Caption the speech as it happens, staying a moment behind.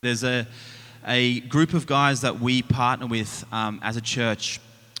There's a group of guys that we partner with as a church,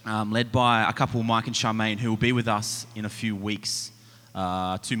 led by a couple, Mike and Charmaine, who will be with us in a few weeks, 2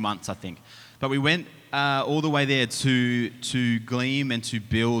 months, I think. But we went all the way there to glean and to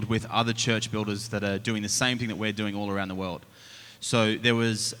build with other church builders that are doing the same thing that we're doing all around the world. So there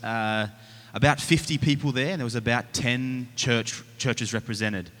was about 50 people there, and there was about 10 churches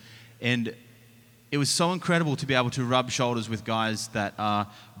represented. And it was so incredible to be able to rub shoulders with guys that are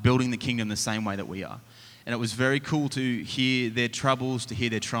building the kingdom the same way that we are. And it was very cool to hear their troubles, to hear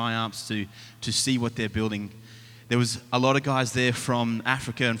their triumphs, to see what they're building. There was a lot of guys there from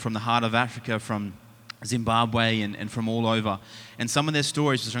Africa and from the heart of Africa, from Zimbabwe and from all over. And some of their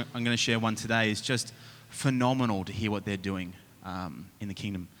stories, which I'm going to share one today, is just phenomenal to hear what they're doing in the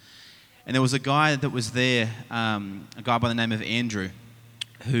kingdom. And there was a guy that was there, a guy by the name of Andrew,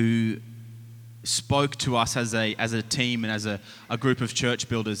 who spoke to us as a team and as a group of church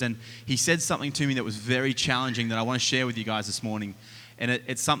builders. And he said something to me that was very challenging that I want to share with you guys this morning. And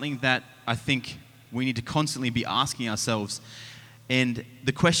it's something that I think we need to constantly be asking ourselves. And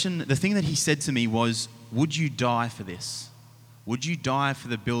the thing that he said to me was, would you die for this? Would you die for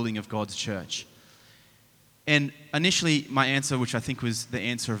the building of God's church? And initially, my answer, which I think was the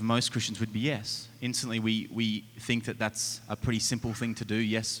answer of most Christians, would be yes. Instantly, we think that that's a pretty simple thing to do.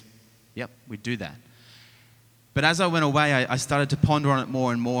 Yes, yep, we'd do that. But as I went away, I started to ponder on it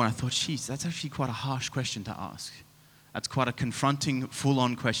more and more. And I thought, geez, that's actually quite a harsh question to ask. That's quite a confronting,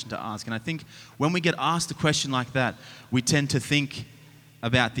 full-on question to ask. And I think when we get asked a question like that, we tend to think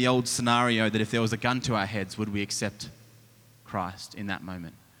about the old scenario that if there was a gun to our heads, would we accept Christ in that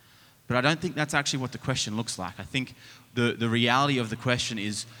moment? But I don't think that's actually what the question looks like. I think the reality of the question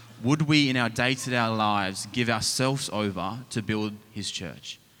is, would we in our day-to-day lives give ourselves over to build his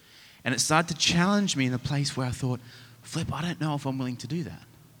church? And it started to challenge me in a place where I thought, Flip, I don't know if I'm willing to do that.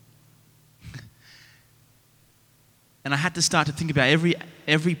 And I had to start to think about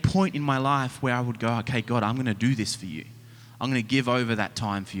every point in my life where I would go, okay, God, I'm going to do this for you. I'm going to give over that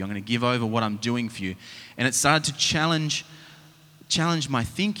time for you. I'm going to give over what I'm doing for you. And it started to challenge my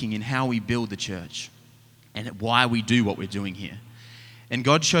thinking in how we build the church and why we do what we're doing here. And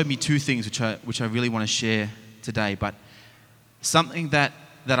God showed me two things which I really want to share today. But something that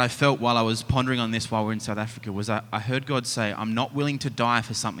I felt while I was pondering on this while we're in South Africa was I heard God say, I'm not willing to die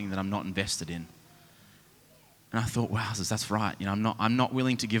for something that I'm not invested in. And I thought, wow, that's right. You know, I'm not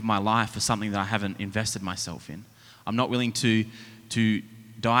willing to give my life for something that I haven't invested myself in. I'm not willing to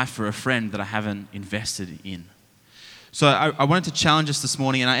die for a friend that I haven't invested in. So I wanted to challenge us this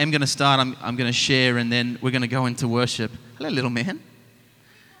morning, and I am going to start. I'm going to share, and then we're going to go into worship. Hello, little man.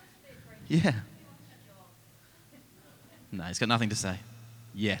 Yeah. No, he's got nothing to say.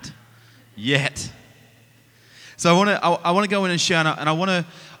 Yet. So I want to go in and share, and I want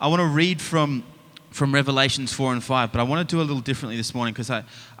to read from Revelations 4 and 5, but I want to do a little differently this morning because I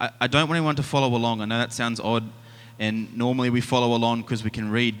don't want anyone to follow along. I know that sounds odd, and normally we follow along because we can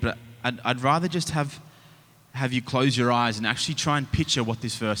read, but I'd rather just have you close your eyes and actually try and picture what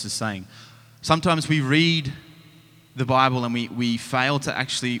this verse is saying. Sometimes we read the Bible and we fail to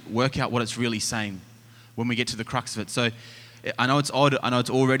actually work out what it's really saying when we get to the crux of it. So I know it's odd. I know it's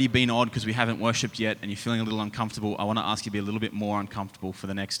already been odd because we haven't worshipped yet and you're feeling a little uncomfortable. I want to ask you to be a little bit more uncomfortable for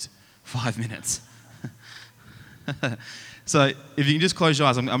the next 5 minutes. So if you can just close your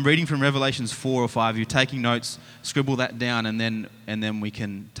eyes. I'm reading from Revelations 4 or 5. If you're taking notes, scribble that down and then we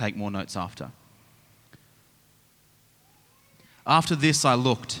can take more notes after. After this I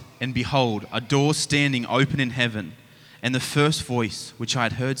looked, and behold, a door standing open in heaven, and the first voice, which I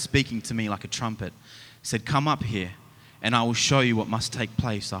had heard speaking to me like a trumpet, said, "Come up here, and I will show you what must take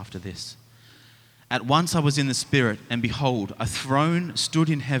place after this." At once I was in the Spirit, and behold, a throne stood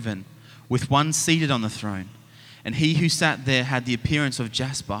in heaven, with one seated on the throne. And he who sat there had the appearance of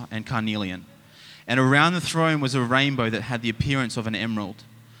jasper and carnelian. And around the throne was a rainbow that had the appearance of an emerald.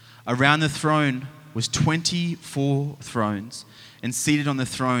 Around the throne was 24 thrones, and seated on the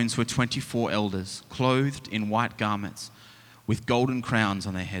thrones were 24 elders, clothed in white garments, with golden crowns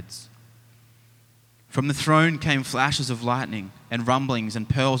on their heads. From the throne came flashes of lightning, and rumblings and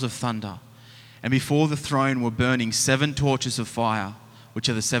peals of thunder. And before the throne were burning 7 torches of fire, which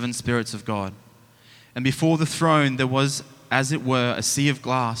are the 7 spirits of God. And before the throne there was, as it were, a sea of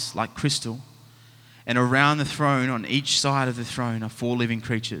glass like crystal. And around the throne, on each side of the throne, are 4 living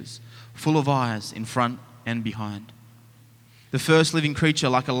creatures, full of eyes in front and behind. The first living creature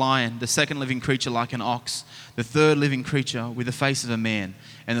like a lion, the second living creature like an ox, the third living creature with the face of a man,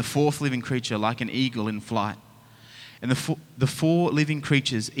 and the fourth living creature like an eagle in flight. And the 4 living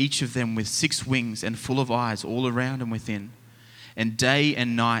creatures, each of them with 6 wings and full of eyes all around and within. And day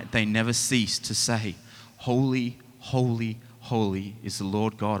and night they never cease to say, Holy, holy, holy is the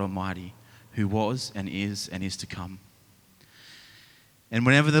Lord God Almighty, who was and is to come. And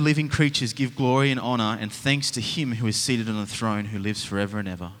whenever the living creatures give glory and honor and thanks to him who is seated on the throne, who lives forever and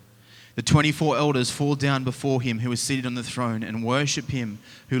ever, the 24 elders fall down before him who is seated on the throne and worship him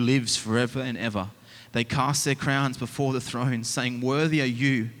who lives forever and ever. They cast their crowns before the throne, saying, Worthy are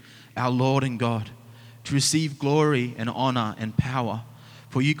you, our Lord and God, to receive glory and honor and power.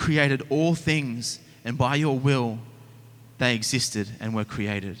 For you created all things, and by your will they existed and were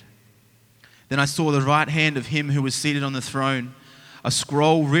created. Then I saw the right hand of him who was seated on the throne, a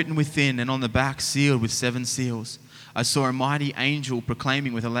scroll written within and on the back sealed with 7 seals. I saw a mighty angel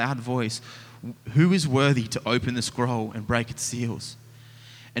proclaiming with a loud voice, Who is worthy to open the scroll and break its seals?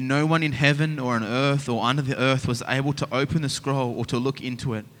 And no one in heaven or on earth or under the earth was able to open the scroll or to look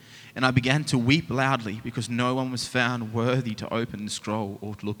into it. And I began to weep loudly because no one was found worthy to open the scroll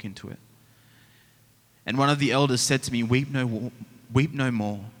or to look into it. And one of the elders said to me, Weep no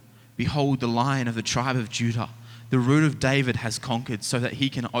more. Behold, the Lion of the tribe of Judah, the Root of David, has conquered so that he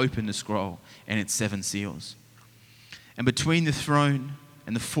can open the scroll and its 7 seals. And between the throne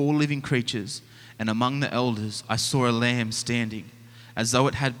and the 4 living creatures and among the elders, I saw a lamb standing as though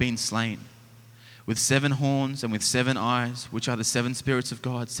it had been slain, with 7 horns and with 7 eyes, which are the 7 spirits of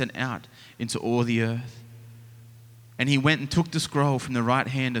God sent out into all the earth. And he went and took the scroll from the right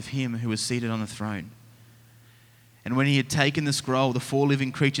hand of him who was seated on the throne. And when he had taken the scroll, the 4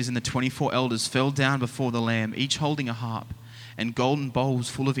 living creatures and the 24 elders fell down before the Lamb, each holding a harp and golden bowls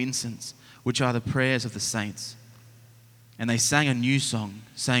full of incense, which are the prayers of the saints. And they sang a new song,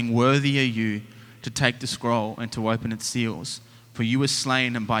 saying, Worthy are you to take the scroll and to open its seals. For you were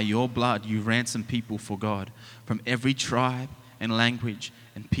slain, and by your blood you ransomed people for God from every tribe and language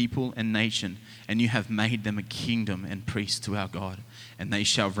and people and nation. And you have made them a kingdom and priests to our God, and they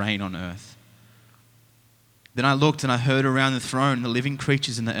shall reign on earth. Then I looked and I heard around the throne, the living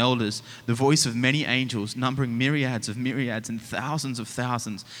creatures and the elders, the voice of many angels, numbering myriads of myriads and thousands of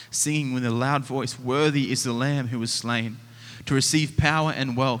thousands, singing with a loud voice, Worthy is the Lamb who was slain, to receive power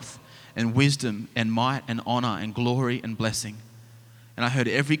and wealth and wisdom and might and honor and glory and blessing. And I heard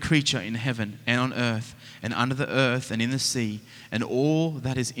every creature in heaven and on earth and under the earth and in the sea and all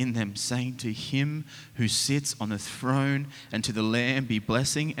that is in them, saying to him who sits on the throne and to the Lamb be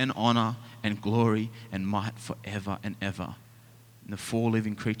blessing and honor and glory and might forever and ever. And the 4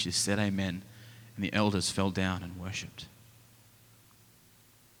 living creatures said amen, and the elders fell down and worshipped.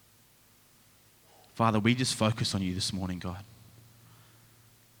 Father, we just focus on you this morning, God.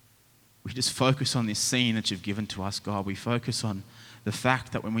 We just focus on this scene that you've given to us, God. We focus on the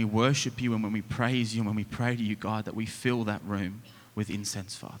fact that when we worship you and when we praise you and when we pray to you, God, that we fill that room with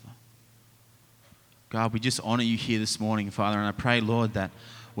incense, Father. God, we just honor you here this morning, Father, and I pray, Lord, that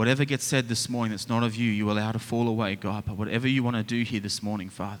whatever gets said this morning that's not of you, you allow to fall away, God, but whatever you want to do here this morning,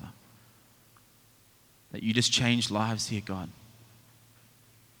 Father, that you just change lives here, God.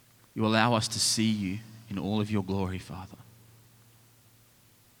 You allow us to see you in all of your glory, Father.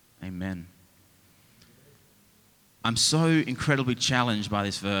 Amen. I'm so incredibly challenged by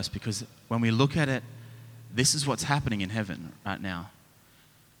this verse because when we look at it, this is what's happening in heaven right now.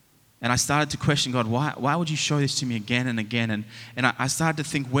 And I started to question, God, why would you show this to me again and again? And I started to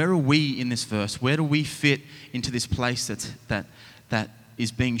think, where are we in this verse? Where do we fit into this place that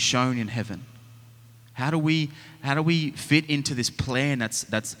is being shown in heaven? How do we fit into this plan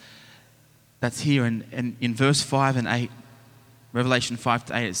that's here? And in verse 5 and 8, Revelation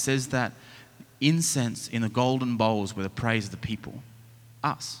 5-8, it says that incense in the golden bowls were the praise of the people,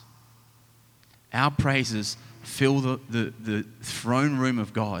 us. Our praises fill the throne room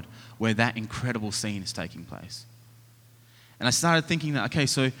of God where that incredible scene is taking place. And I started thinking that, okay,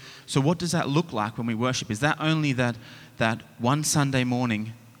 so what does that look like when we worship? Is that only that one Sunday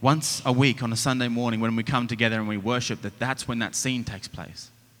morning, once a week on a Sunday morning when we come together and we worship, that's when that scene takes place?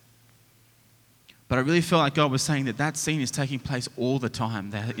 But I really felt like God was saying that scene is taking place all the time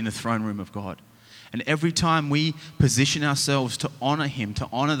there in the throne room of God. And every time we position ourselves to honor him, to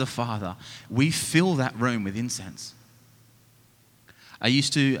honor the Father, we fill that room with incense. I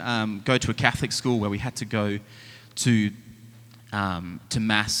used to go to a Catholic school where we had to go to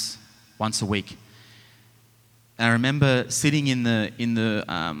Mass once a week. And I remember sitting in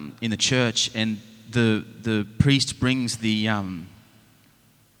the church, and the priest brings the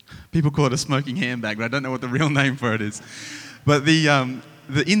people call it a smoking handbag, but I don't know what the real name for it is. But the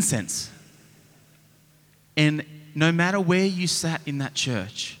incense. And no matter where you sat in that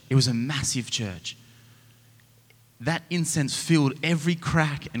church, it was a massive church. That incense filled every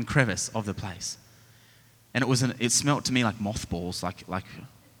crack and crevice of the place. And it smelt to me like mothballs, like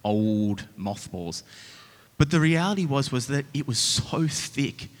old mothballs. But the reality was that it was so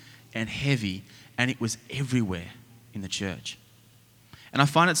thick and heavy, and it was everywhere in the church. And I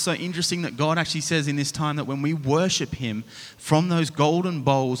find it so interesting that God actually says in this time that when we worship Him, from those golden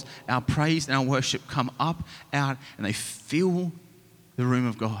bowls, our praise and our worship come up, out, and they fill the room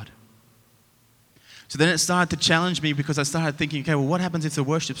of God. So then it started to challenge me, because I started thinking, okay, well, what happens if the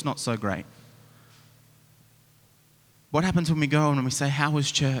worship's not so great? What happens when we go and we say, how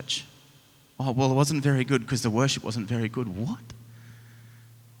was church? Oh, well, it wasn't very good because the worship wasn't very good. What?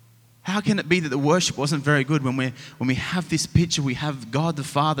 How can it be that the worship wasn't very good when we have this picture, we have God the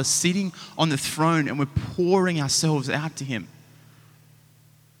Father sitting on the throne and we're pouring ourselves out to Him?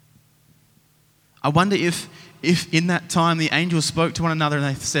 I wonder if in that time the angels spoke to one another and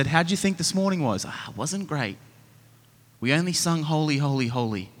they said, how do you think this morning was? It wasn't great. We only sung holy, holy,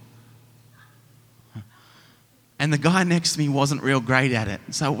 holy. And the guy next to me wasn't real great at it.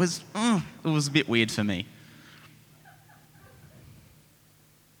 So it was a bit weird for me.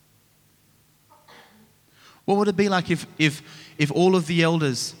 What would it be like if all of the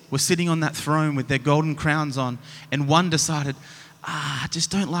elders were sitting on that throne with their golden crowns on, and one decided, I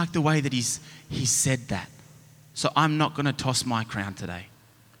just don't like the way that he said that, so I'm not going to toss my crown today.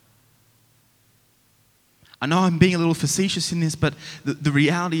 I know I'm being a little facetious in this, but the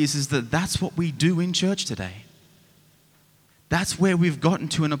reality is that that's what we do in church today. That's where we've gotten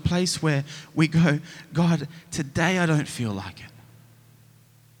to, in a place where we go, God, today I don't feel like it.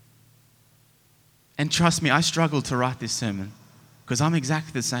 And trust me, I struggled to write this sermon because I'm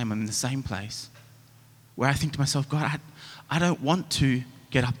exactly the same. I'm in the same place where I think to myself, God, I don't want to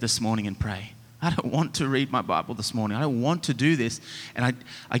get up this morning and pray. I don't want to read my Bible this morning. I don't want to do this. And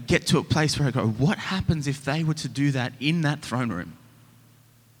I get to a place where I go, what happens if they were to do that in that throne room?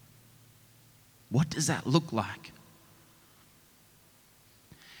 What does that look like?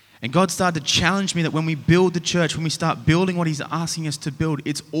 And God started to challenge me that when we build the church, when we start building what He's asking us to build,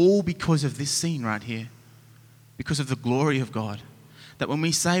 it's all because of this scene right here, because of the glory of God. That when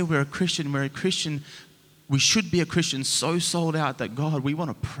we say we're a Christian, we should be a Christian so sold out that, God, we want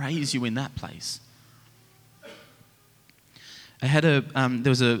to praise You in that place. I had there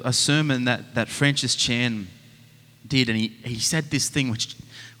was a sermon that Francis Chan did, and he said this thing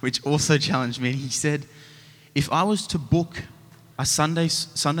which also challenged me. He said, if I was to book a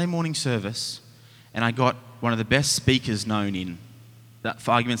Sunday morning service, and I got one of the best speakers known in that,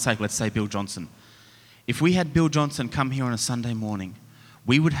 for argument's sake, let's say Bill Johnson. If we had Bill Johnson come here on a Sunday morning,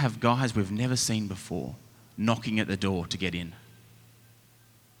 we would have guys we've never seen before knocking at the door to get in.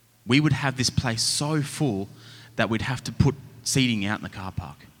 We would have this place so full that we'd have to put seating out in the car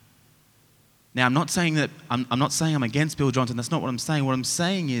park. Now, I'm not saying I'm against Bill Johnson. That's not what I'm saying. What I'm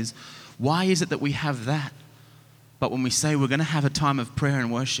saying is, why is it that we have that? But when we say we're going to have a time of prayer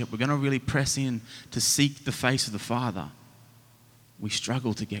and worship, we're going to really press in to seek the face of the Father, we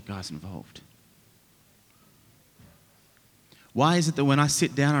struggle to get guys involved. Why is it that when I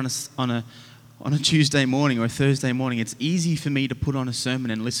sit down on a Tuesday morning or a Thursday morning, it's easy for me to put on a sermon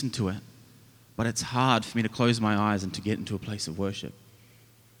and listen to it, but it's hard for me to close my eyes and to get into a place of worship?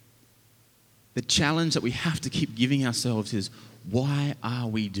 The challenge that we have to keep giving ourselves is, why are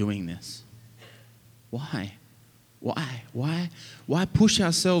we doing this? Why? Why push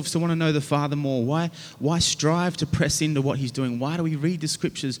ourselves to want to know the Father more? Why strive to press into what He's doing? Why do we read the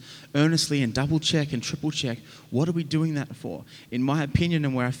Scriptures earnestly and double check and triple check? What are we doing that for? In my opinion,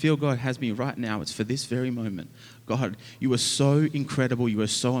 and where I feel God has me right now, it's for this very moment. God, You are so incredible. You are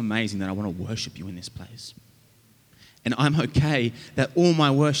so amazing that I want to worship You in this place. And I'm okay that all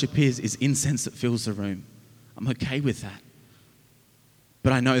my worship is incense that fills the room. I'm okay with that.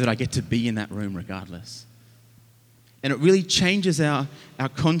 But I know that I get to be in that room regardless. And it really changes our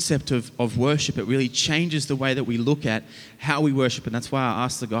concept of worship. It really changes the way that we look at how we worship. And that's why I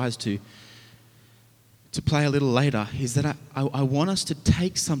asked the guys to play a little later, is that I want us to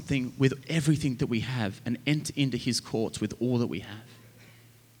take something with everything that we have and enter into His courts with all that we have.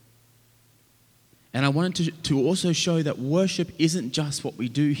 And I wanted to also show that worship isn't just what we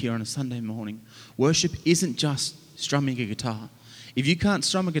do here on a Sunday morning. Worship isn't just strumming a guitar. If you can't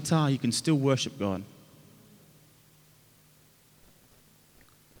strum a guitar, you can still worship God.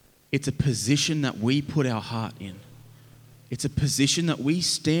 It's a position that we put our heart in. It's a position that we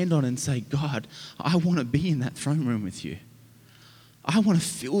stand on and say, God, I want to be in that throne room with You. I want to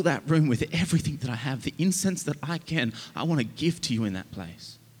fill that room with everything that I have, the incense that I can. I want to give to You in that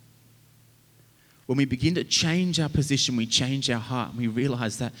place. When we begin to change our position, we change our heart, and we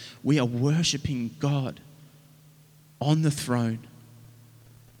realize that we are worshiping God on the throne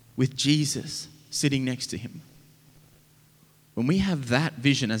with Jesus sitting next to him. When we have that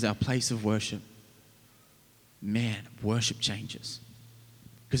vision as our place of worship, man, worship changes.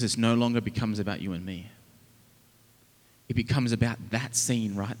 Because it no longer becomes about you and me. It becomes about that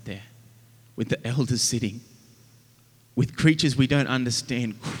scene right there with the elders sitting, with creatures we don't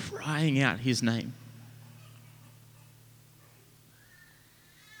understand crying out his name.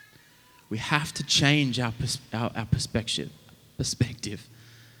 We have to change our perspective.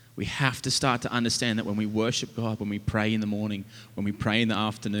 We have to start to understand that when we worship God, when we pray in the morning, when we pray in the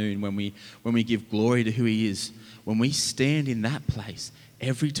afternoon, when we give glory to who he is, when we stand in that place,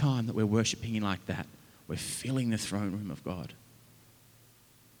 every time that we're worshiping him like that, we're filling the throne room of God.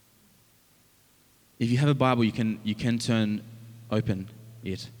 If you have a Bible, you can open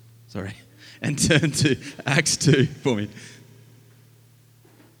it, and turn to Acts 2 for me.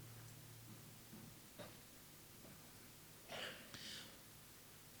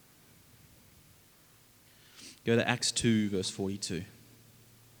 Go to Acts 2, verse 42.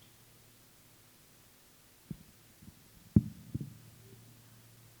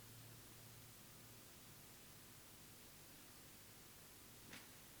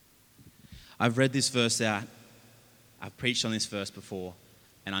 I've read this verse out. I've preached on this verse before,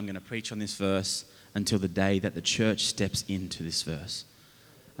 and I'm going to preach on this verse until the day that the church steps into this verse.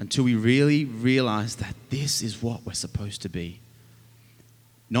 Until we really realize that this is what we're supposed to be.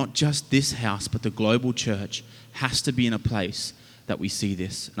 Not just this house, but the global church has to be in a place that we see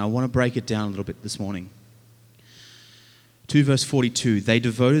this. And I want to break it down a little bit this morning. 2 verse 42, they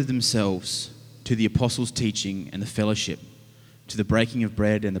devoted themselves to the apostles' teaching and the fellowship, to the breaking of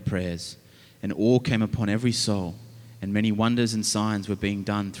bread and the prayers. And awe came upon every soul, and many wonders and signs were being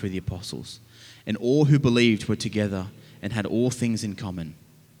done through the apostles. And all who believed were together and had all things in common.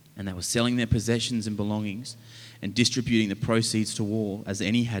 And they were selling their possessions and belongings and distributing the proceeds to all as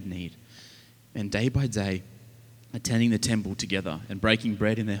any had need. And day by day, attending the temple together and breaking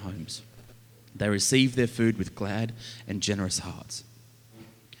bread in their homes, they received their food with glad and generous hearts,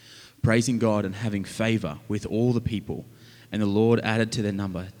 praising God and having favor with all the people. And the Lord added to their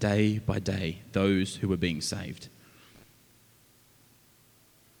number day by day those who were being saved.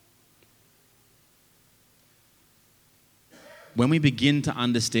 When we begin to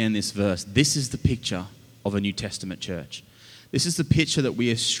understand this verse, this is the picture of a New Testament church. This is the picture that we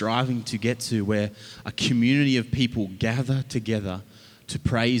are striving to get to, where a community of people gather together to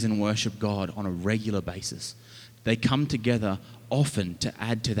praise and worship God on a regular basis. They come together often to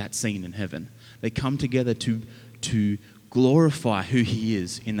add to that scene in heaven. They come together to glorify who he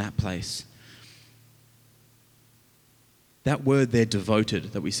is in that place. That word there,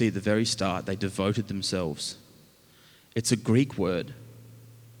 devoted, that we see at the very start, they devoted themselves. It's a Greek word,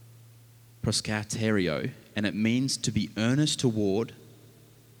 proskaterio, and it means to be earnest toward,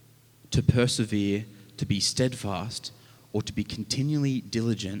 to persevere, to be steadfast, or to be continually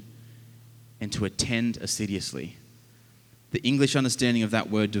diligent, and to attend assiduously. The English understanding of that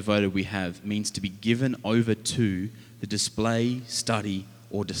word devoted we have means to be given over to the display, study,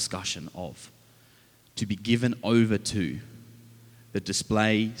 or discussion of. To be given over to the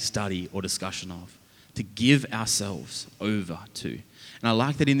display, study, or discussion of. To give ourselves over to. And I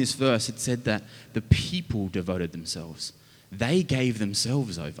like that in this verse it said that the people devoted themselves. They gave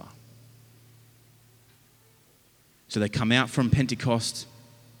themselves over. So they come out from Pentecost,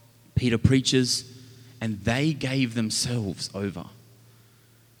 Peter preaches, and they gave themselves over.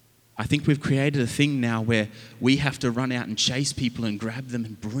 I think we've created a thing now where we have to run out and chase people and grab them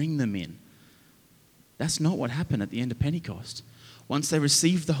and bring them in. That's not what happened at the end of Pentecost. Once they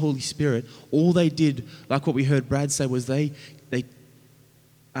received the Holy Spirit, all they did, like what we heard Brad say, was they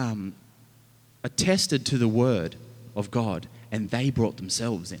attested to the word of God, and they brought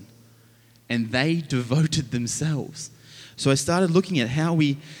themselves in. And they devoted themselves. So I started looking at how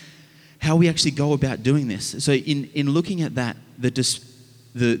we actually go about doing this. So in looking at that,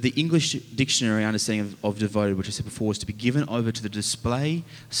 the English dictionary understanding of devoted, which I said before, is to be given over to the display,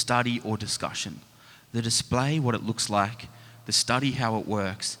 study, or discussion. The display, what it looks like, the study, how it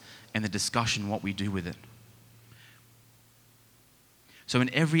works, and the discussion, what we do with it. So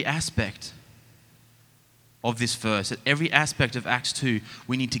in every aspect of this verse, at every aspect of Acts 2,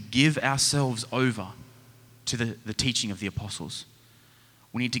 we need to give ourselves over to the teaching of the apostles.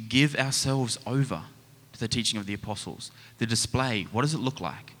 We need to give ourselves over to the teaching of the apostles. The display, what does it look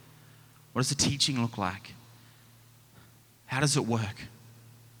like? What does the teaching look like? How does it work?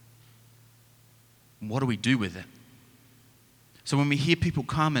 What do we do with it? So when we hear people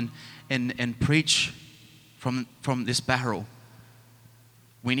come and preach from this barrel,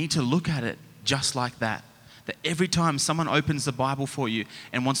 we need to look at it just like that. That every time someone opens the Bible for you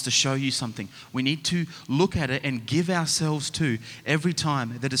and wants to show you something, we need to look at it and give ourselves to every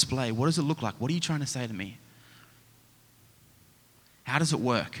time the display. What does it look like? What are you trying to say to me? How does it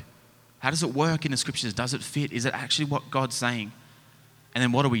work? How does it work in the scriptures? Does it fit? Is it actually what God's saying? And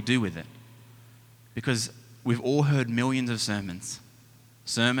then what do we do with it? Because we've all heard millions of sermons,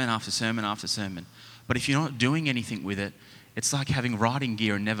 sermon after sermon after sermon. But if you're not doing anything with it, it's like having riding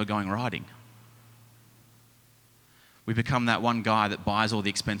gear and never going riding. We become that one guy that buys all the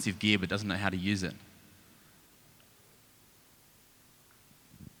expensive gear but doesn't know how to use it.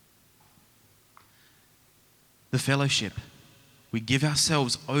 The fellowship. We give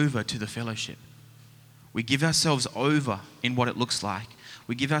ourselves over to the fellowship. We give ourselves over in what it looks like.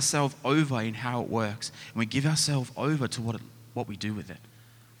 We give ourselves over in how it works. And we give ourselves over to what we do with it.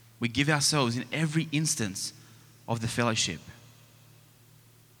 We give ourselves in every instance of the fellowship.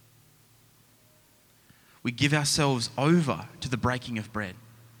 We give ourselves over to the breaking of bread.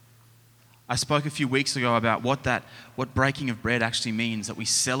 I spoke a few weeks ago about what breaking of bread actually means, that we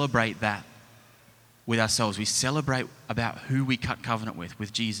celebrate that with ourselves. We celebrate about who we cut covenant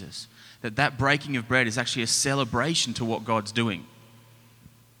with Jesus. That breaking of bread is actually a celebration to what God's doing.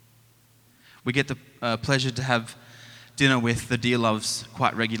 We get the pleasure to have dinner with the Dear Loves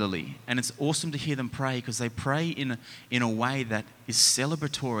quite regularly. And it's awesome to hear them pray, because they pray in a way that is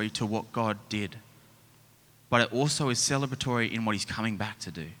celebratory to what God did. But it also is celebratory in what He's coming back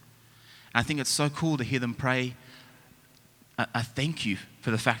to do. And I think it's so cool to hear them pray a thank you for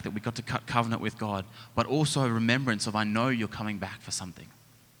the fact that we got to cut covenant with God, but also a remembrance of, I know you're coming back for something.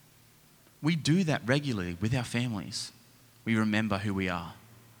 We do that regularly with our families. We remember who we are.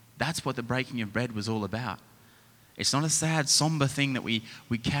 That's what the breaking of bread was all about. It's not a sad, somber thing that we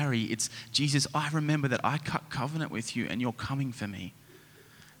carry. It's, Jesus, I remember that I cut covenant with you and you're coming for me.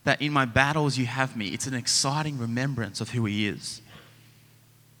 That in my battles you have me. It's an exciting remembrance of who He is.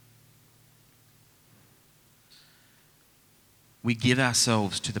 We give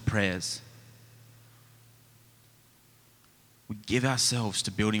ourselves to the prayers. We give ourselves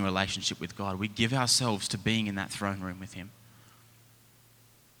to building a relationship with God. We give ourselves to being in that throne room with Him.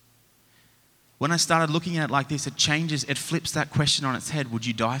 When I started looking at it like this, it flips that question on its head. Would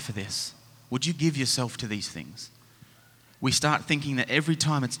you die for this? Would you give yourself to these things? We start thinking that every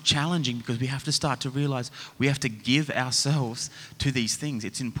time it's challenging, because we have to start to realize we have to give ourselves to these things.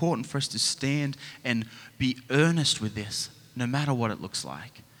 It's important for us to stand and be earnest with this, no matter what it looks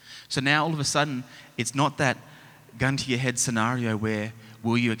like. So now all of a sudden, it's not that gun to your head scenario where,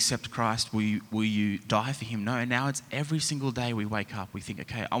 will you accept Christ? Will you die for Him? No, now it's every single day we wake up, we think,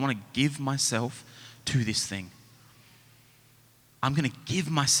 okay, I want to give myself to this thing. I'm going to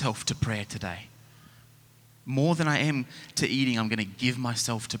give myself to prayer today. More than I am to eating, I'm going to give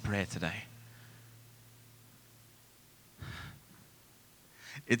myself to prayer today.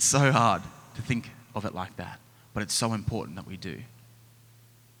 It's so hard to think of it like that, but it's so important that we do.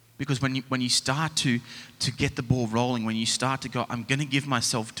 Because when you start to get the ball rolling, when you start to go, I'm going to give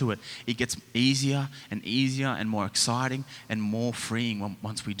myself to it, it gets easier and easier and more exciting and more freeing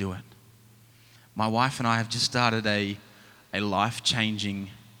once we do it. My wife and I have just started a life-changing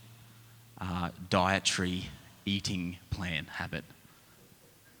dietary eating plan habit.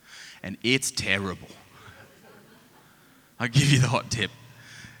 And it's terrible. I'll give you the hot tip.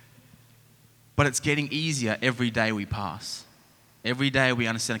 But it's getting easier every day we pass. Every day we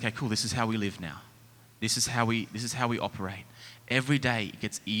understand, okay, cool, this is how we live now. This is how we operate. Every day it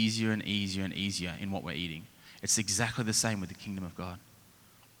gets easier and easier and easier in what we're eating. It's exactly the same with the kingdom of God.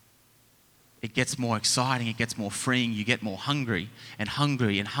 It gets more exciting, it gets more freeing, you get more hungry and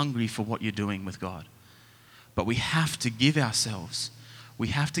hungry and hungry for what you're doing with God. But we have to give ourselves. We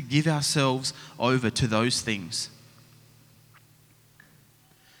have to give ourselves over to those things.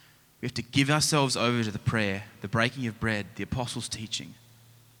 We have to give ourselves over to the prayer, the breaking of bread, the apostles' teaching.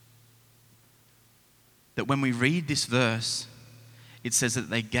 That when we read this verse, it says that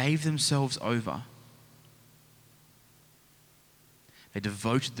they gave themselves over. They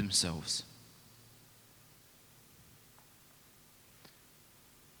devoted themselves.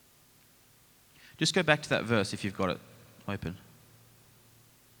 Just go back to that verse if you've got it open.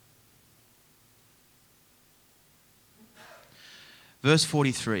 Verse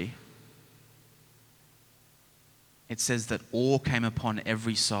 43. It says that awe came upon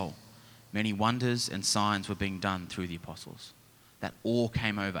every soul. Many wonders and signs were being done through the apostles. That awe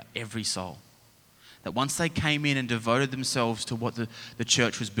came over every soul. That once they came in and devoted themselves to what the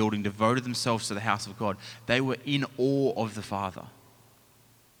church was building, devoted themselves to the house of God, they were in awe of the Father.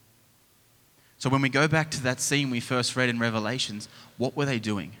 So when we go back to that scene we first read in Revelations, what were they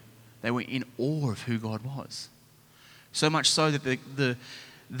doing? They were in awe of who God was. So much so that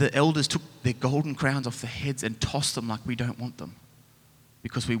the elders took their golden crowns off their heads and tossed them like we don't want them,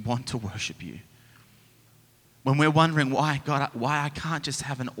 because we want to worship you. When we're wondering why I can't just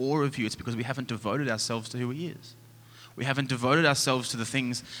have an awe of you, it's because we haven't devoted ourselves to who he is. We haven't devoted ourselves to the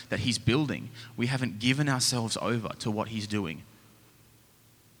things that he's building. We haven't given ourselves over to what he's doing.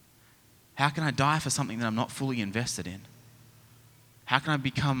 How can I die for something that I'm not fully invested in? How can I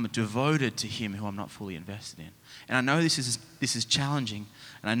become devoted to him who I'm not fully invested in? And I know this is challenging,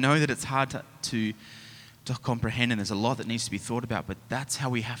 and I know that it's hard to comprehend, and there's a lot that needs to be thought about, but that's how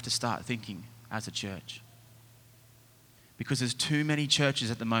we have to start thinking as a church. Because there's too many churches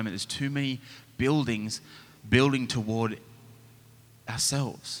at the moment, there's too many buildings building toward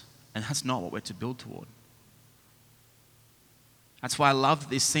ourselves, and that's not what we're to build toward. That's why I love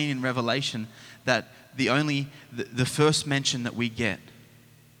this scene in Revelation, that the first mention that we get,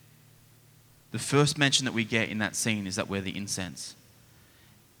 in that scene is that we're the incense.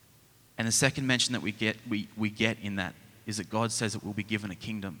 And the second mention that we get in that is that God says that we'll be given a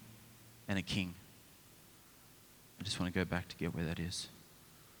kingdom and a king. I just want to go back to get where that is.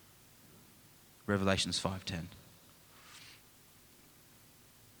 Revelations 5:10.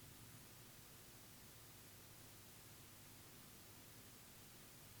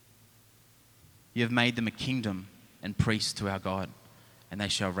 You have made them a kingdom and priests to our God, and they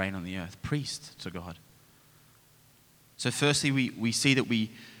shall reign on the earth. Priests to God. So firstly, we see that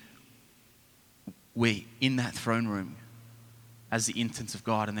we're in that throne room as the incense of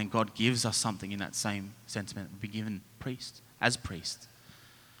God, and then God gives us something in that same sentiment. We'll be given priests, as priests.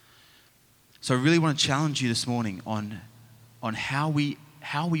 So I really want to challenge you this morning on how we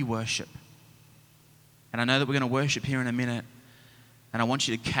worship. And I know that we're going to worship here in a minute, and I want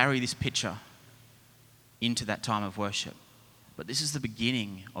you to carry this picture into that time of worship. But this is the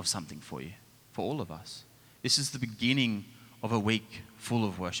beginning of something for you, for all of us. This is the beginning of a week full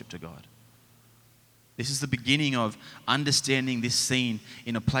of worship to God. This is the beginning of understanding this scene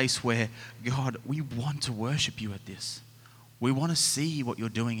in a place where, God, we want to worship you at this. We want to see what you're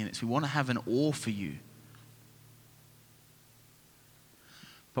doing in this. We want to have an awe for you.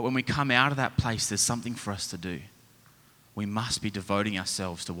 But when we come out of that place, there's something for us to do. We must be devoting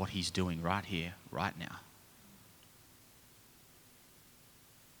ourselves to what he's doing right here, right now.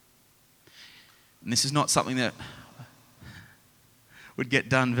 And this is not something that would get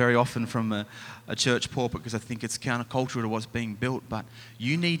done very often from a church pulpit, because I think it's countercultural to what's being built, but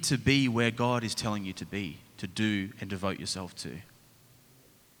you need to be where God is telling you to be, to do and devote yourself to.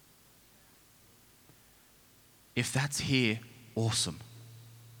 If that's here, awesome.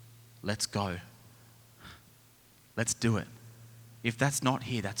 Let's go. Let's do it. If that's not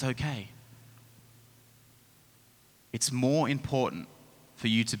here, that's okay. It's more important for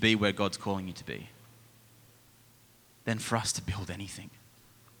you to be where God's calling you to be than for us to build anything.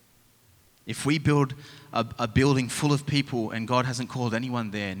 If we build a building full of people and God hasn't called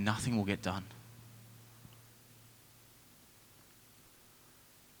anyone there, nothing will get done.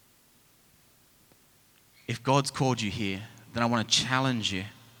 If God's called you here, then I want to challenge you.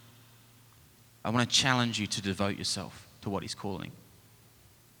 I want to challenge you to devote yourself to what he's calling.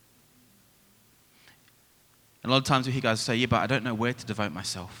 And a lot of times we hear guys say, yeah, but I don't know where to devote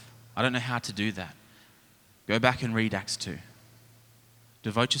myself. I don't know how to do that. Go back and read Acts 2.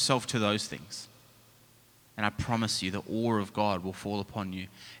 Devote yourself to those things. And I promise you the awe of God will fall upon you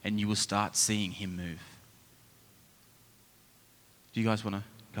and you will start seeing him move. Do you guys want to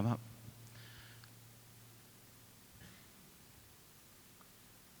come up?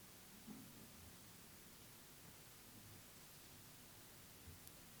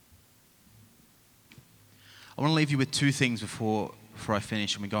 I want to leave you with two things before I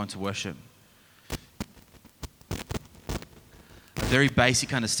finish and we go into worship. A very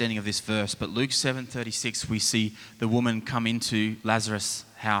basic understanding of this verse, but Luke 7:36, we see the woman come into Lazarus'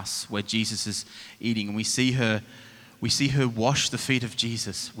 house where Jesus is eating, and we see her wash the feet of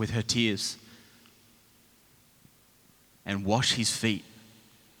Jesus with her tears and wash his feet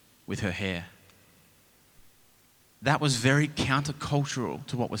with her hair. That was very countercultural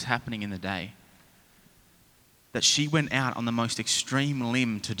to what was happening in the day. That she went out on the most extreme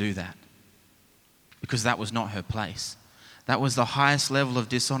limb to do that, because that was not her place. That was the highest level of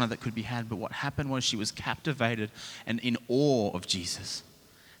dishonor that could be had. But what happened was she was captivated and in awe of Jesus,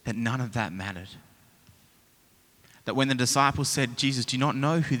 that none of that mattered. That when the disciples said, Jesus, do you not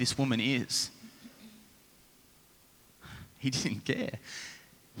know who this woman is? He didn't care.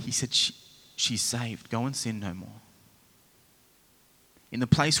 He said, she's saved. Go and sin no more. In the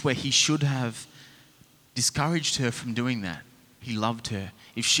place where he should have discouraged her from doing that, He loved her.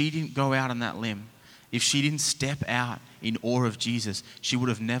 If she didn't go out on that limb, if she didn't step out in awe of Jesus, she would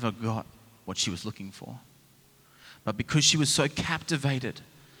have never got what she was looking for. But because she was so captivated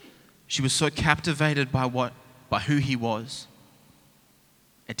by who he was,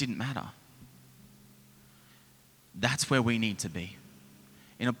 it didn't matter. That's where we need to be.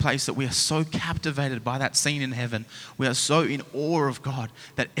 In a place that we are so captivated by that scene in heaven. We are so in awe of God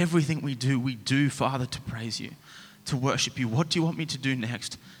that everything we do, Father, to praise you, to worship you. What do you want me to do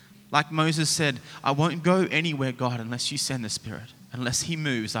next? Like Moses said, I won't go anywhere, God, unless you send the Spirit. Unless he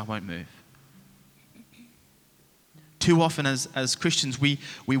moves, I won't move. Too often as Christians, we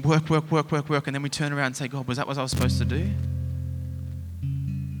work, and then we turn around and say, God, was that what I was supposed to do?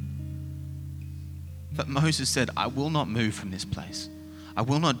 But Moses said, I will not move from this place. I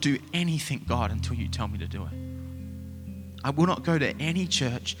will not do anything, God, until you tell me to do it. I will not go to any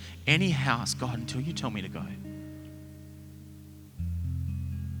church, any house, God, until you tell me to go.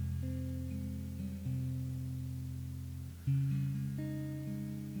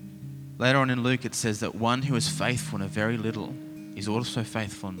 Later on in Luke, it says that one who is faithful in a very little is also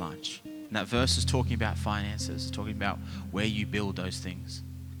faithful in much. And that verse is talking about finances, talking about where you build those things.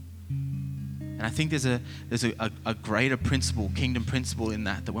 And I think there's a greater principle, kingdom principle in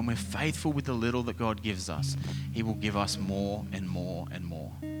that when we're faithful with the little that God gives us, he will give us more and more and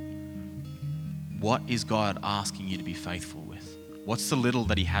more. What is God asking you to be faithful with? What's the little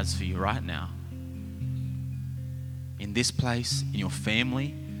that he has for you right now? In this place, in your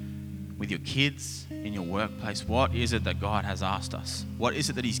family, with your kids, in your workplace, what is it that God has asked us? What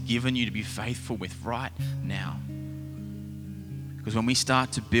is it that he's given you to be faithful with right now? Because when we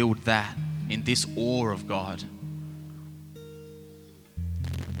start to build that in this awe of God,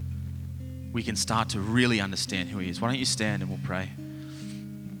 we can start to really understand who he is. Why don't you stand and we'll pray.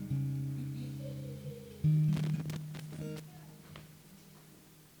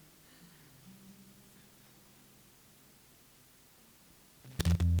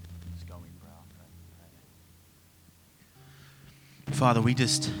 Father, we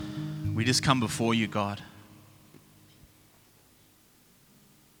just come before you, God.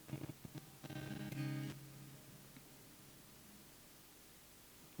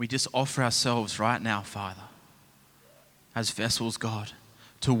 We just offer ourselves right now, Father, as vessels, God,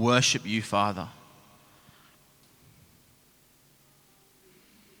 to worship you, Father.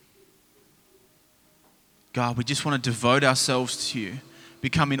 God, we just want to devote ourselves to you,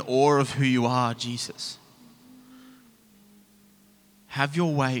 become in awe of who you are, Jesus. Have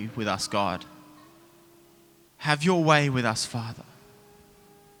your way with us, God. Have your way with us, Father.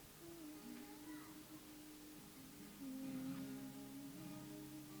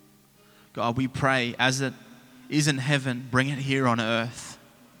 God, we pray as it is in heaven, bring it here on earth.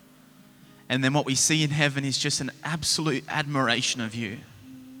 And then what we see in heaven is just an absolute admiration of you.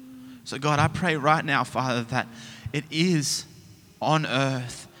 So God, I pray right now, Father, that it is on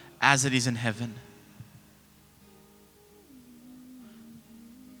earth as it is in heaven.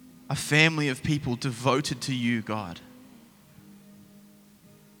 A family of people devoted to you, God.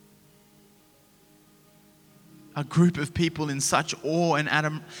 A group of people in such awe and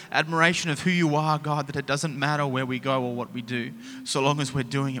admiration of who you are, God, that it doesn't matter where we go or what we do, so long as we're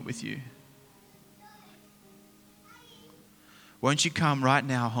doing it with you. Won't you come right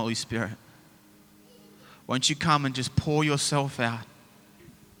now, Holy Spirit? Won't you come and just pour yourself out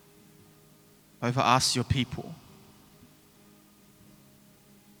over us, your people?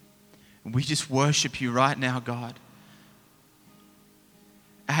 And we just worship you right now, God,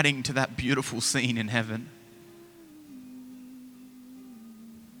 adding to that beautiful scene in heaven.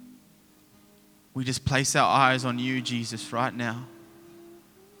 We just place our eyes on you, Jesus, right now.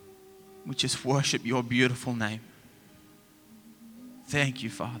 We just worship your beautiful name. Thank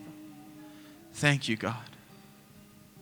you, Father. Thank you, God.